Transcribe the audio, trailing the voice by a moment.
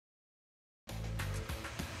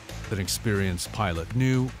An experienced pilot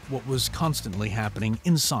knew what was constantly happening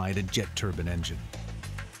inside a jet turbine engine.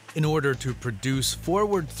 In order to produce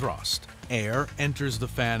forward thrust, air enters the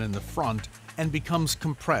fan in the front and becomes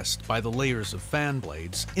compressed by the layers of fan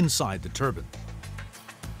blades inside the turbine.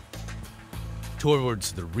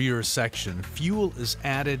 Towards the rear section, fuel is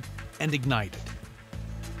added and ignited.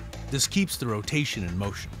 This keeps the rotation in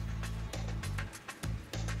motion.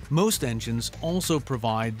 Most engines also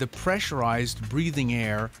provide the pressurized breathing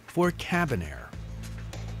air for cabin air.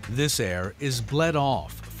 This air is bled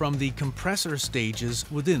off from the compressor stages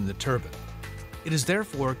within the turbine. It is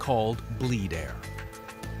therefore called bleed air.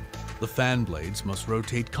 The fan blades must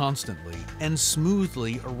rotate constantly and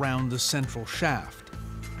smoothly around the central shaft,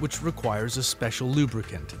 which requires a special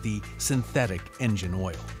lubricant, the synthetic engine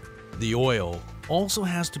oil. The oil also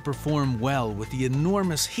has to perform well with the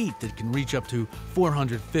enormous heat that can reach up to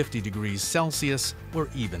 450 degrees Celsius or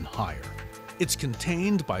even higher. It's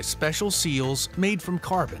contained by special seals made from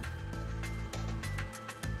carbon.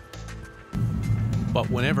 But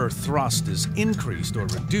whenever thrust is increased or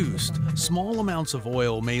reduced, small amounts of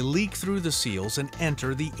oil may leak through the seals and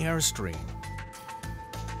enter the airstream.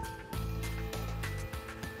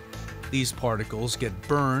 These particles get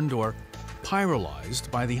burned or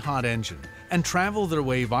pyrolyzed by the hot engine and travel their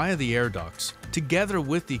way via the air ducts, together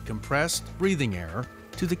with the compressed breathing air,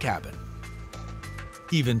 to the cabin.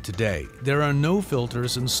 Even today, there are no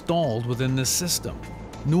filters installed within the system,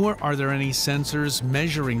 nor are there any sensors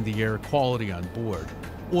measuring the air quality on board,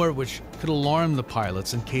 or which could alarm the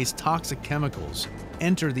pilots in case toxic chemicals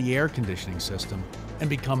enter the air conditioning system and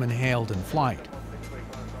become inhaled in flight.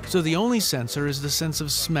 So the only sensor is the sense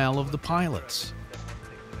of smell of the pilots.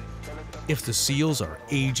 If the seals are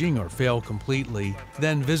aging or fail completely,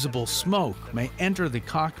 then visible smoke may enter the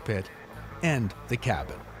cockpit and the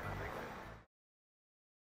cabin.